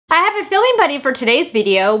have a filming buddy for today's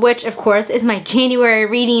video, which of course is my January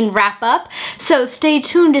reading wrap up. So stay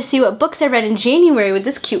tuned to see what books I read in January with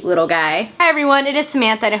this cute little guy. Hi everyone, it is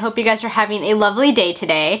Samantha and I hope you guys are having a lovely day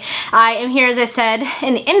today. I am here, as I said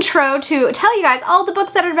in the intro, to tell you guys all the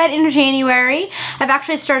books that I read in January. I've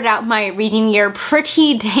actually started out my reading year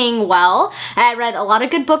pretty dang well. I read a lot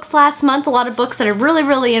of good books last month, a lot of books that I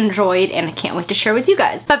really enjoyed, and I can't wait to share with you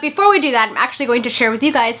guys. But before we do that, I'm actually going to share with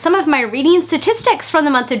you guys some of my reading statistics from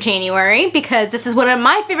the month of January, because this is one of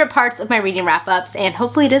my favorite parts of my reading wrap-ups, and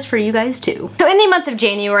hopefully it is for you guys too. So in the month of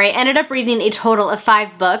January, I ended up reading a total of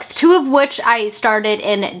 5 books, 2 of which I started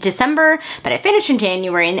in December, but I finished in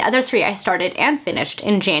January, and the other 3 I started and finished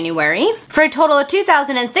in January, for a total of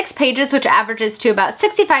 2,006 pages, which averages to about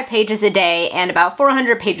 65 pages a day and about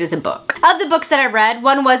 400 pages a book. Of the books that I read,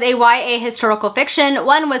 1 was a YA historical fiction,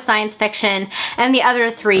 1 was science fiction, and the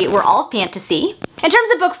other 3 were all fantasy. In terms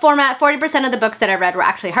of book format, 40% of the books that I read were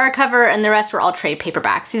actually hardcover and the rest were all trade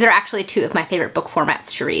paperbacks. These are actually 2 of my favorite book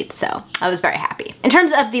formats to read, so I was very happy. In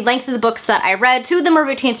terms of the length of the books that I read, 2 of them were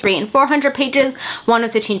between 300 and 400 pages, 1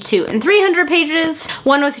 was between 200 and 300 pages,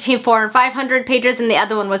 1 was between 400 and 500 pages, and the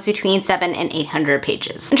other one was between 700 and 800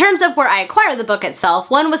 pages. In terms of where I acquired the book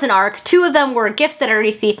itself, 1 was an ARC, 2 of them were gifts that I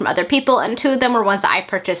received from other people, and 2 of them were ones that I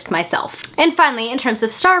purchased myself. And finally, in terms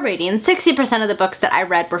of star rating, 60% of the books that I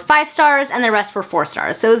read were 5 stars and the rest were 4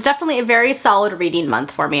 stars. So it was definitely a very solid reading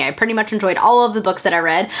month for me. I pretty much enjoyed all of the books that I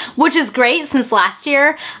read, which is great since last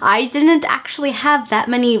year I didn't actually have that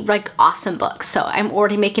many like awesome books, so I'm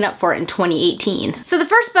already making up for it in 2018. So the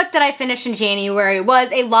first book that I finished in January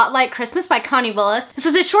was A Lot Like Christmas by Connie Willis. This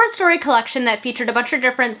was a short story collection that featured a bunch of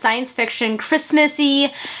different science fiction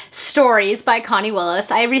Christmassy stories by Connie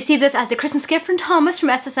Willis. I received this as a Christmas gift from Thomas from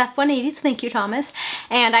SSF 180, so thank you, Thomas.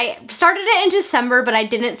 And I started it in December, but I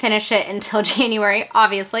didn't finish it until January,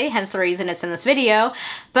 obviously, hence the reason it's in this video.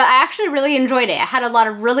 But I actually really enjoyed it. I had a lot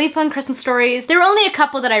of really fun Christmas stories. There were only a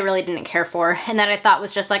couple that I really didn't care for and that I thought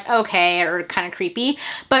was just like okay or kind of creepy.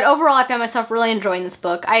 But overall, I found myself really enjoying this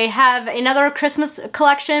book. I have another Christmas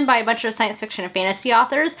collection by a bunch of science fiction and fantasy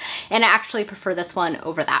authors, and I actually prefer this one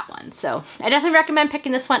over that one. So I definitely recommend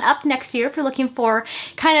picking this one up next year if you're looking for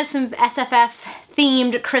kind of some SFF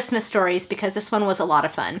themed Christmas stories, because this one was a lot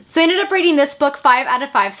of fun. So I ended up rating this book 5 out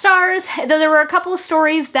of 5 stars, though there were a couple of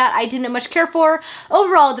stories that I didn't much care for.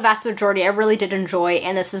 Overall, the vast majority I really did enjoy,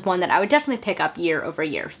 and this is one that I would definitely pick up year over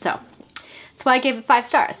year. So that's why I gave it 5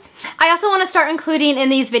 stars. I also want to start including in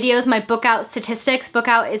these videos my Bookout statistics.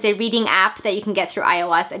 Bookout is a reading app that you can get through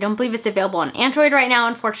iOS. I don't believe it's available on Android right now,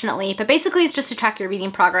 unfortunately, but basically it's just to track your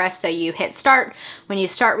reading progress. So you hit start. When you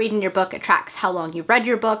start reading your book, it tracks how long you've read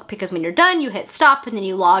your book, because when you're done, you hit stop and then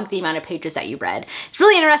you log the amount of pages that you read. It's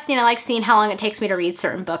really interesting. I like seeing how long it takes me to read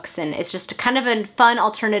certain books, and it's just a kind of a fun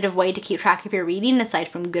alternative way to keep track of your reading aside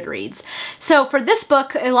from Goodreads. So for this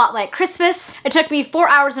book, A Lot Like Christmas, it took me 4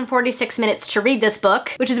 hours and 46 minutes to read this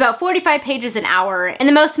book, which is about 45 pages an hour, and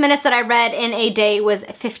the most minutes that I read in a day was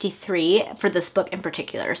 53 for this book in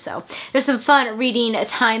particular. So there's some fun reading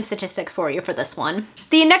time statistics for you for this one.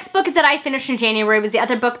 The next book that I finished in January was the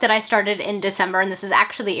other book that I started in December, and this is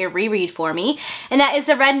actually a reread for me, and that is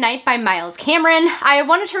The Red Knight by Miles Cameron. I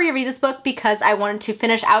wanted to reread this book because I wanted to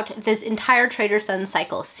finish out this entire Trader Sun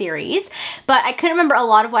cycle series, but I couldn't remember a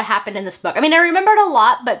lot of what happened in this book. I mean, I remembered a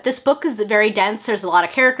lot, but this book is very dense. There's a lot of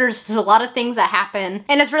characters, there's a lot of things that happen,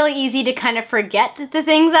 and it's really easy to kind of forget the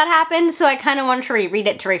things that happened, so I kind of wanted to reread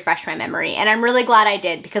it to refresh my memory, and I'm really glad I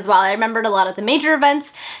did, because while I remembered a lot of the major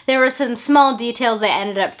events, there were some small details I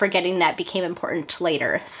ended up forgetting that became important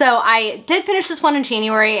later. So I did finish this one in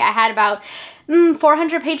January. I had about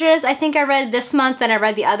 400 pages I think I read this month, and I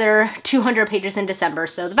read the other 200 pages in December,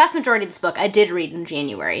 so the vast majority of this book I did read in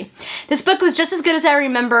January. This book was just as good as I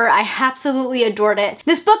remember. I absolutely adored it.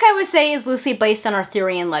 This book, I would say, is loosely based on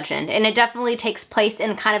Arthurian legend, and it definitely takes place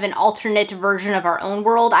in kind of an alternate version of our own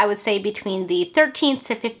world. I would say between the 13th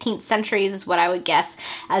to 15th centuries is what I would guess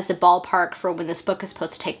as the ballpark for when this book is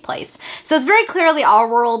supposed to take place. So it's very clearly our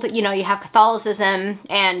world. You know, you have Catholicism,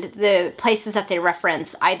 and the places that they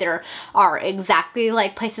reference either are exactly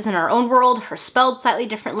like places in our own world, or spelled slightly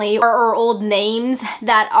differently, or old names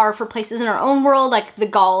that are for places in our own world, like the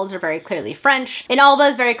Gauls are very clearly French, and Alba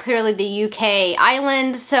is very clearly the UK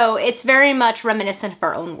island, so it's very much reminiscent of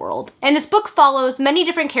our own world. And this book follows many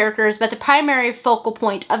different characters, but the primary focal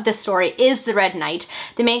point of the story is the Red Knight,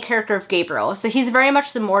 the main character of Gabriel. So he's very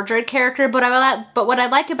much the Mordred character, but what I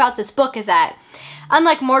like about this book is that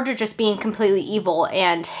unlike Mordred just being completely evil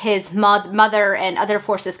and his mother and other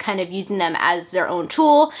forces kind of using them as their own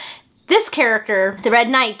tool, This character, the Red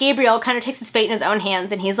Knight, Gabriel, kind of takes his fate in his own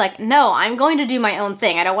hands, and he's like, no, I'm going to do my own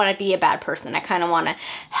thing. I don't want to be a bad person. I kind of want to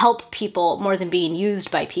help people more than being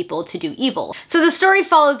used by people to do evil. So the story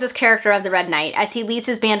follows this character of the Red Knight as he leads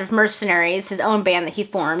his band of mercenaries, his own band that he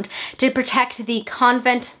formed, to protect the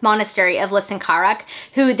convent monastery of Lysenkarak,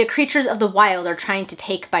 who the creatures of the wild are trying to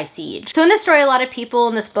take by siege. So in this story, a lot of people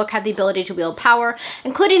in this book have the ability to wield power,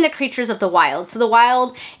 including the creatures of the wild. So the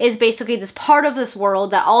wild is basically this part of this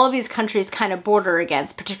world that all of these countries kind of border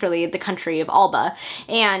against, particularly the country of Alba.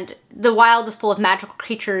 And the wild is full of magical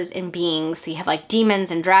creatures and beings. So you have like demons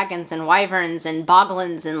and dragons and wyverns and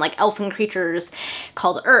boglins and like elfin creatures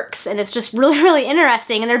called Urks. And it's just really, really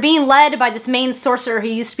interesting. And they're being led by this main sorcerer who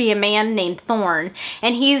used to be a man named Thorn.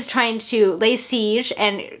 And he's trying to lay siege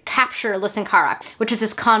and capture Lysenkarak, which is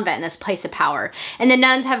this convent, this place of power. And the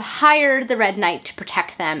nuns have hired the Red Knight to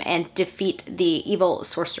protect them and defeat the evil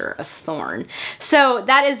sorcerer of Thorn. So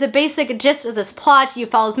that is the basic gist of this plot. You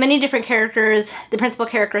follow as many different characters, the principal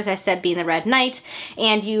characters I said being the Red Knight,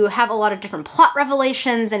 and you have a lot of different plot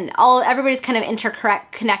revelations, and everybody's kind of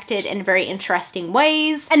interconnected in very interesting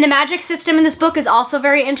ways. And the magic system in this book is also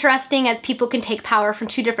very interesting, as people can take power from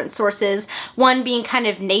two different sources, one being kind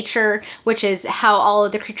of nature, which is how all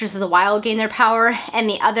of the creatures of the wild gain their power, and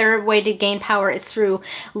the other way to gain power is through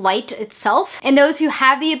light itself. And those who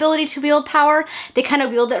have the ability to wield power, they kind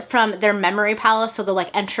of wield it from their memory palace, so they'll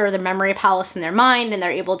like enter the memory palace in their mind, and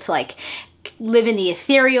they're able to like live in the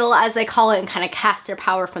ethereal, as they call it, and kind of cast their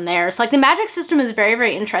power from there. So like the magic system is very,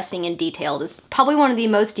 very interesting and detailed. It's probably one of the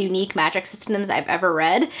most unique magic systems I've ever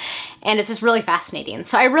read, and it's just really fascinating.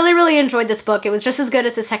 So I really, really enjoyed this book. It was just as good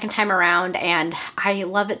as the second time around, and I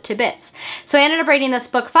love it to bits. So I ended up rating this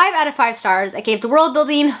book 5 out of 5 stars. I gave the world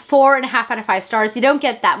building 4.5 out of 5 stars. You don't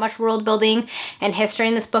get that much world building and history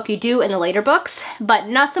in this book. You do in the later books, but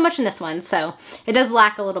not so much in this one, so it does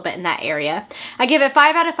lack a little bit in that area. I give it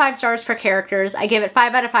 5 out of 5 stars for characters. I give it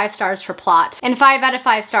 5 out of 5 stars for plot, and 5 out of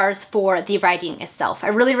 5 stars for the writing itself. I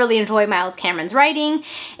really, really enjoy Miles Cameron's writing,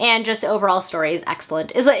 and just the overall story is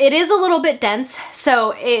excellent. It is a little bit dense,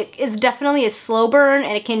 so it is definitely a slow burn,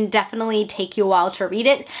 and it can definitely take you a while to read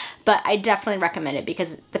it, but I definitely recommend it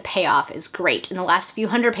because the payoff is great. In the last few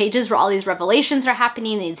hundred pages where all these revelations are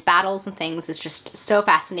happening, these battles and things, is just so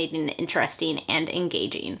fascinating and interesting and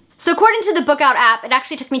engaging. So according to the Book Out app, it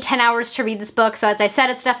actually took me 10 hours to read this book. So as I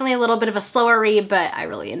said, it's definitely a little bit of a slower read, but I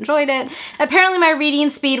really enjoyed it. Apparently my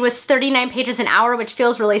reading speed was 39 pages an hour, which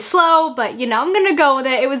feels really slow, but you know, I'm gonna go with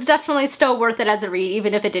it. It was definitely still worth it as a read,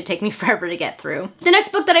 even if it did take me forever to get through. The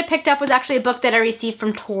next book that I picked up was actually a book that I received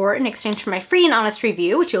from Tor in exchange for my free and honest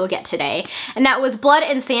review, which you will get today, and that was Blood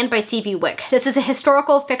and Sand by CV Wyk. This is a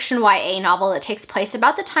historical fiction YA novel that takes place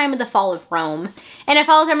about the time of the fall of Rome, and it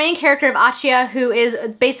follows our main character of Accia, who is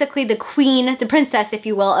basically the queen, the princess, if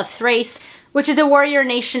you will, of Thrace, which is a warrior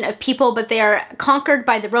nation of people, but they are conquered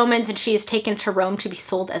by the Romans, and she is taken to Rome to be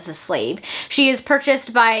sold as a slave. She is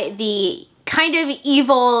purchased by the kind of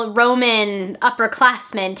evil Roman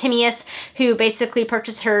upperclassman, Timaeus, who basically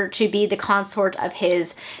purchased her to be the consort of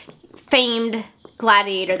his famed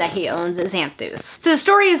gladiator that he owns, Xanthus. So the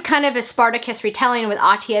story is kind of a Spartacus retelling, with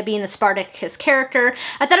Accia being the Spartacus character.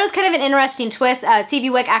 I thought it was kind of an interesting twist.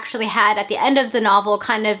 CV Wyk actually had at the end of the novel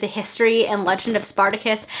kind of the history and legend of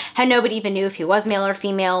Spartacus, how nobody even knew if he was male or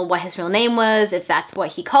female, what his real name was, if that's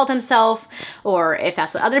what he called himself, or if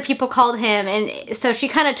that's what other people called him. And so she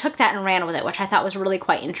kind of took that and ran with it, which I thought was really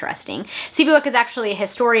quite interesting. CV Wyk is actually a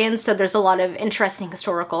historian, so there's a lot of interesting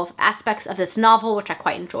historical aspects of this novel, which I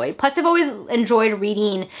quite enjoyed. Plus, I've always enjoyed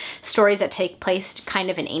reading stories that take place kind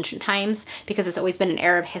of in ancient times, because it's always been an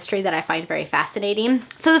era of history that I find very fascinating.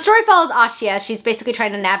 So the story follows Accia. She's basically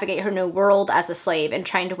trying to navigate her new world as a slave and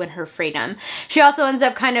trying to win her freedom. She also ends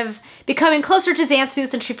up kind of becoming closer to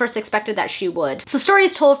Xanthus than she first expected that she would. So the story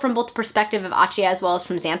is told from both the perspective of Accia as well as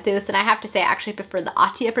from Xanthus, and I have to say I actually prefer the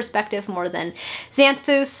Accia perspective more than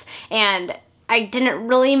Xanthus, and I didn't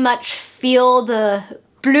really much feel the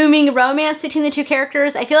blooming romance between the two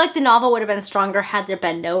characters. I feel like the novel would have been stronger had there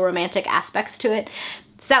been no romantic aspects to it.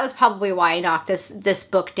 So that was probably why I knocked this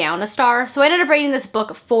book down a star. So I ended up rating this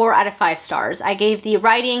book 4 out of 5 stars. I gave the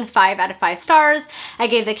writing 5 out of 5 stars. I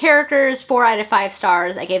gave the characters 4 out of 5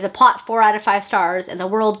 stars. I gave the plot 4 out of 5 stars, and the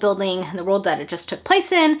world building and the world that it just took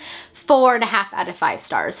place in 4.5 out of 5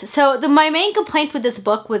 stars. So my main complaint with this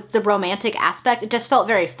book was the romantic aspect. It just felt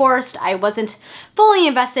very forced. I wasn't fully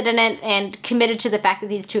invested in it and committed to the fact that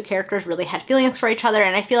these two characters really had feelings for each other,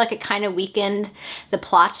 and I feel like it kind of weakened the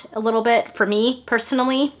plot a little bit for me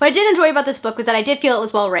personally. What I did enjoy about this book was that I did feel it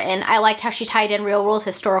was well written. I liked how she tied in real world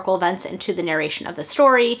historical events into the narration of the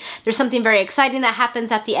story. There's something very exciting that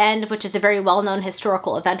happens at the end, which is a very well-known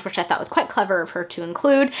historical event, which I thought was quite clever of her to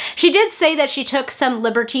include. She did say that she took some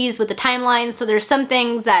liberties with the timeline, so there's some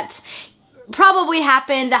things that probably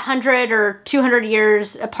happened 100 or 200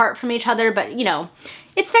 years apart from each other, but you know,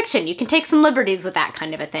 it's fiction. You can take some liberties with that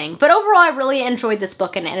kind of a thing. But overall, I really enjoyed this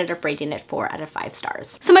book and ended up rating it 4 out of 5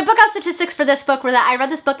 stars. So my book out statistics for this book were that I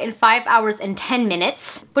read this book in 5 hours and 10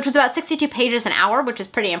 minutes, which was about 62 pages an hour, which is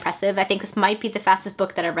pretty impressive. I think this might be the fastest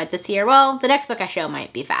book that I've read this year. Well, the next book I show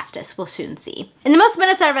might be fastest. We'll soon see. And the most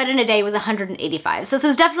minutes that I read in a day was 185. So this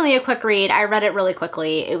was definitely a quick read. I read it really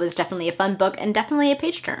quickly. It was definitely a fun book and definitely a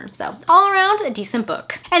page turner. So all around, a decent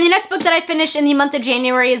book. And the next book that I finished in the month of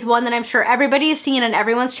January is one that I'm sure everybody has seen on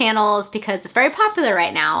everyone's channels because it's very popular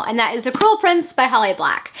right now, and that is The Cruel Prince by Holly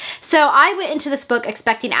Black. So I went into this book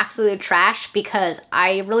expecting absolute trash because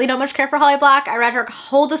I really don't much care for Holly Black. I read her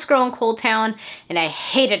Coldest Girl in Cold Town and I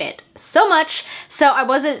hated it so much, so I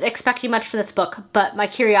wasn't expecting much from this book, but my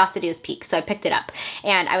curiosity was piqued, so I picked it up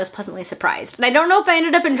and I was pleasantly surprised. And I don't know if I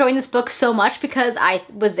ended up enjoying this book so much because I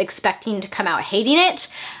was expecting to come out hating it,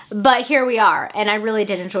 but here we are, and I really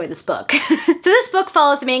did enjoy this book. So this book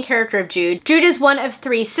follows the main character of Jude. Jude is one of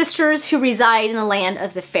 3 sisters who reside in the land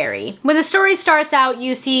of the fairy. When the story starts out,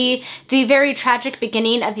 you see the very tragic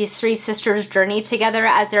beginning of these 3 sisters' journey together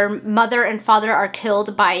as their mother and father are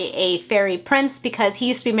killed by a fairy prince because he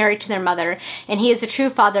used to be married to their mother, and he is the true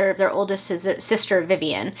father of their oldest sister,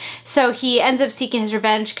 Vivian. So he ends up seeking his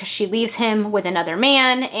revenge because she leaves him with another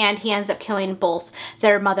man, and he ends up killing both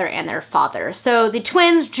their mother and their father. So the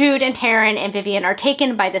twins, Jude and Taryn and Vivian, are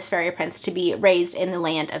taken by this fairy prince to be raised in the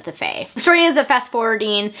land of the Fae. The story is a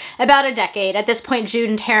fast-forwarding about a decade. At this point, Jude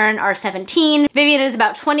and Taryn are 17. Vivian is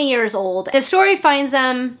about 20 years old. The story finds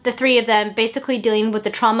them, the 3 of them, basically dealing with the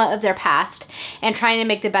trauma of their past and trying to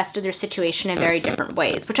make the best of their situation in very different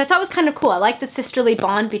ways, which I thought was kind of cool. I like the sisterly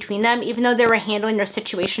bond between them, even though they were handling their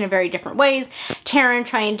situation in very different ways. Taryn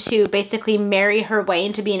trying to basically marry her way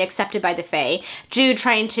into being accepted by the Fae. Jude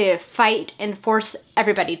trying to fight and force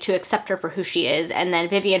everybody to accept her for who she is, and then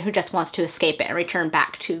Vivian who just wants to escape it and return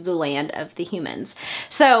back to the land of the humans.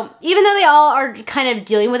 So even though they all are kind of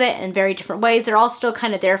dealing with it in very different ways, they're all still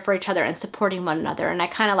kind of there for each other and supporting one another, and I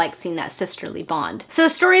kind of like seeing that sisterly bond. So the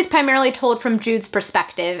story is primarily told from Jude's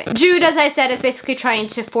perspective. Jude, as I said, is basically trying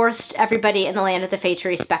to force everybody in the land of the Fae to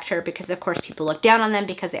respect her because of course people look down on them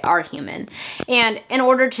because they are human. And in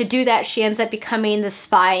order to do that, she ends up becoming the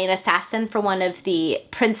spy and assassin for one of the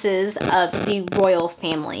princes of the royal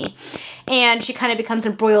family. And she kind of becomes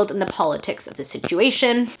embroiled in the politics of the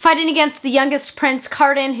situation, fighting against the youngest prince,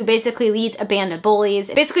 Carden, who basically leads a band of bullies,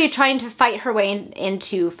 basically trying to fight her way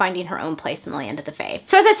into finding her own place in the land of the Fae.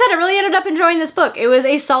 So as I said, I really ended up enjoying this book. It was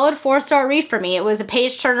a solid 4-star read for me. It was a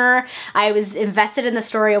page turner. I was invested in the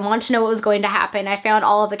story. I wanted to know what was going to happen. I found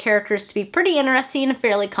all of the characters to be pretty interesting and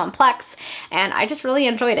fairly complex, and I just really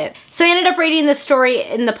enjoyed it. So I ended up rating the story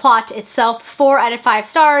and the plot itself 4 out of 5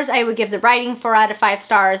 stars. I would give the writing 4 out of 5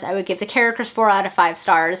 stars. I would give the characters 4 out of 5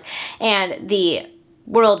 stars, and the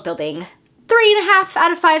world building 3.5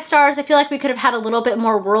 out of 5 stars. I feel like we could have had a little bit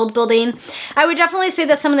more world building. I would definitely say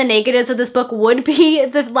that some of the negatives of this book would be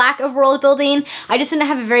the lack of world building. I just didn't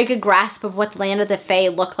have a very good grasp of what the land of the Fae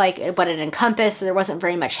looked like, what it encompassed. There wasn't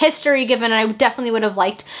very much history given, and I definitely would have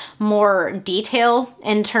liked more detail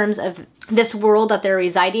in terms of this world that they're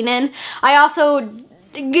residing in. I would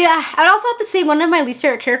also have to say one of my least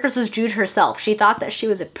favorite characters was Jude herself. She thought that she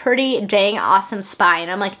was a pretty dang awesome spy,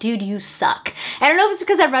 and I'm like, dude, you suck. I don't know if it's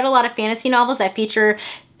because I've read a lot of fantasy novels that feature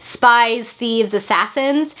spies, thieves,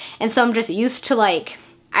 assassins, and so I'm just used to, like,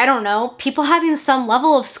 I don't know, people having some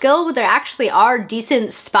level of skill, but there actually are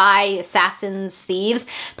decent spy, assassins, thieves,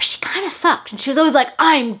 but she kind of sucked. And she was always like,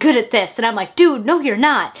 I'm good at this. And I'm like, dude, no, you're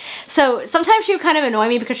not. So sometimes she would kind of annoy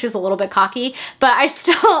me because she was a little bit cocky, but I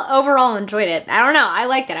still overall enjoyed it. I don't know, I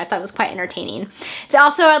liked it. I thought it was quite entertaining.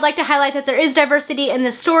 Also, I'd like to highlight that there is diversity in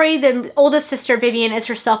this story. The oldest sister, Vivian, is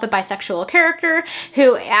herself a bisexual character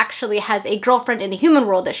who actually has a girlfriend in the human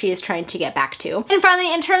world that she is trying to get back to. And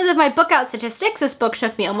finally, in terms of my book out statistics, this book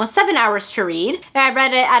took me me almost 7 hours to read. And I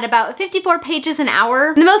read it at about 54 pages an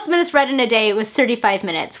hour. The most minutes read in a day was 35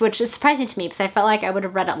 minutes, which is surprising to me because I felt like I would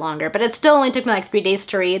have read it longer, but it still only took me like 3 days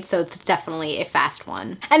to read, so it's definitely a fast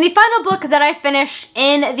one. And the final book that I finished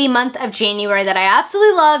in the month of January that I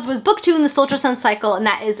absolutely loved was book 2 in the Soldier Sun cycle, and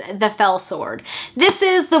that is The Fell Sword. This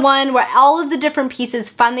is the one where all of the different pieces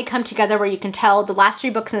finally come together, where you can tell the last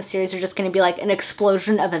 3 books in the series are just going to be like an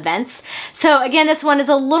explosion of events. So again, this one is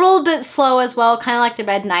a little bit slow as well, kind of like The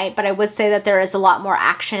Red Knight, but I would say that there is a lot more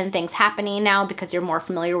action and things happening now because you're more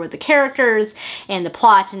familiar with the characters and the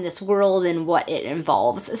plot in this world and what it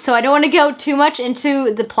involves. So I don't want to go too much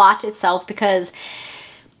into the plot itself because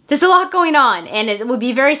there's a lot going on and it would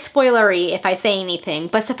be very spoilery if I say anything,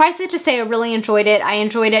 but suffice it to say I really enjoyed it. I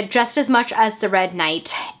enjoyed it just as much as The Red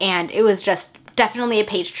Knight, and it was just definitely a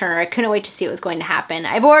page turner. I couldn't wait to see what was going to happen.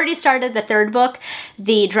 I've already started the 3rd book,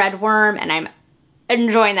 The Dread Worm, and I'm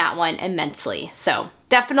enjoying that one immensely. So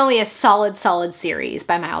definitely a solid series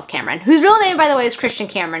by Miles Cameron, whose real name, by the way, is Christian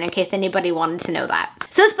Cameron, in case anybody wanted to know that.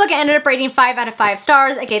 So this book I ended up rating 5 out of 5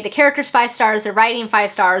 stars. I gave the characters 5 stars, the writing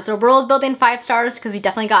 5 stars, the world building 5 stars, because we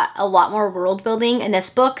definitely got a lot more world building in this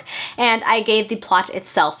book, and I gave the plot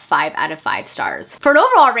itself 5 out of 5 stars. For an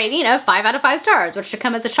overall rating of 5 out of 5 stars, which should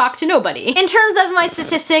come as a shock to nobody. In terms of my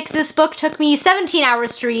statistics, this book took me 17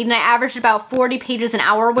 hours to read, and I averaged about 40 pages an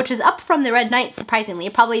hour, which is up from The Red Knight, surprisingly,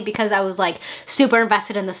 probably because I was like super invested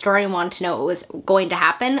in the story and wanted to know what was going to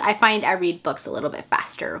happen. I find I read books a little bit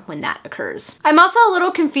faster when that occurs. I'm also a little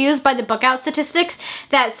confused by the book out statistics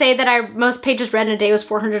that say that most pages read in a day was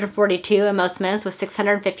 442 and most minutes was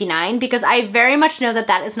 659, because I very much know that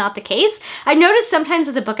that is not the case. I noticed sometimes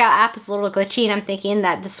that the book out app is a little glitchy, and I'm thinking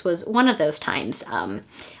that this was one of those times.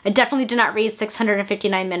 I definitely did not read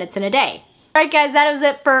 659 minutes in a day. Alright guys, that was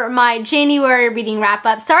it for my January reading wrap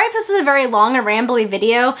up. Sorry if this was a very long and rambly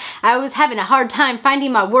video. I was having a hard time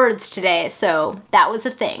finding my words today, so that was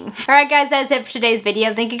a thing. Alright guys, that is it for today's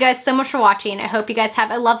video. Thank you guys so much for watching. I hope you guys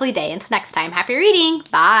have a lovely day. Until next time, happy reading.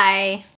 Bye!